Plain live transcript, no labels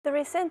The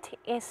recent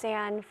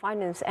ASEAN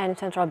Finance and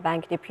Central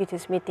Bank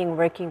Deputies Meeting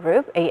Working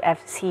Group,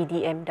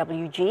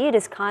 AFCDM-WG,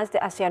 discussed the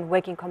ASEAN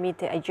Working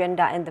Committee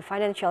agenda in the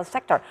financial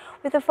sector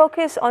with a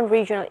focus on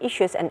regional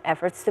issues and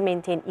efforts to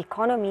maintain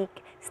economic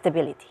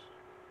stability.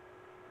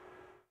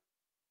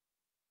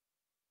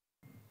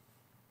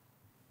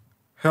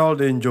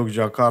 Held in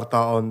Yogyakarta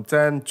on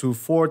 10 to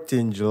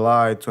 14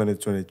 July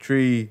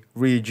 2023,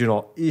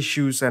 regional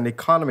issues and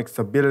economic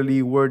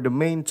stability were the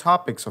main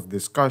topics of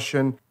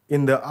discussion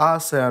in the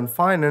ASEAN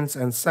Finance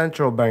and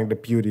Central Bank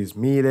Deputies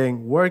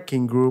Meeting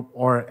Working Group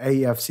or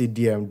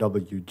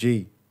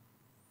AFCDM-WG.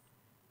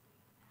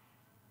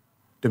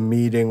 The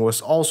meeting was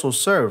also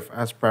served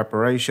as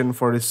preparation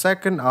for the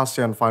second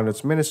ASEAN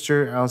Finance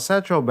Minister and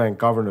Central Bank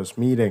Governors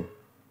meeting.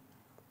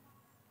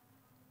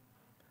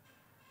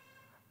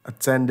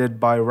 Attended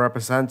by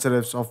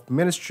representatives of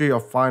Ministry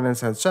of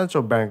Finance and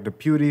Central Bank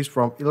deputies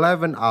from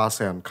 11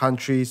 ASEAN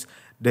countries,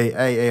 the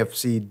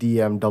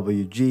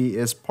AFCDM-WG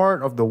is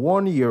part of the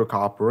one-year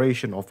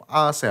cooperation of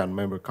ASEAN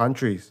member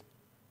countries.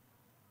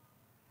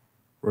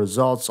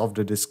 Results of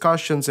the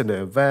discussions in the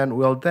event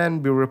will then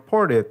be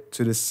reported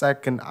to the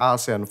second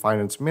ASEAN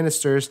Finance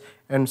Ministers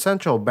and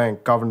Central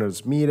Bank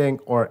Governors meeting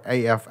or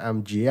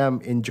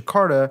AFMGM in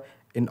Jakarta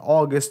in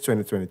August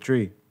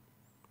 2023.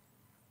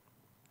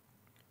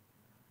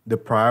 The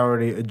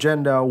priority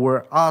agenda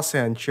were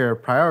ASEAN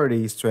Shared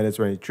Priorities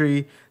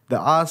 2023, the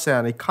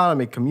ASEAN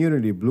Economic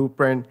Community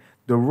Blueprint,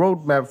 the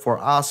Roadmap for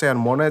ASEAN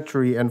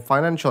Monetary and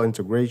Financial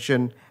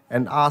Integration,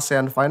 and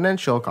ASEAN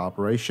Financial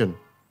Cooperation.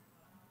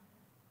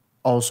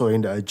 Also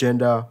in the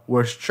agenda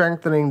were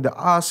strengthening the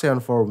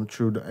ASEAN Forum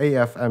through the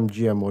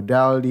AFMGM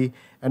modality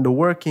and the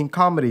Working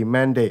Committee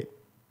mandate,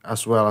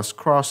 as well as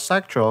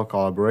cross-sectoral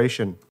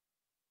collaboration.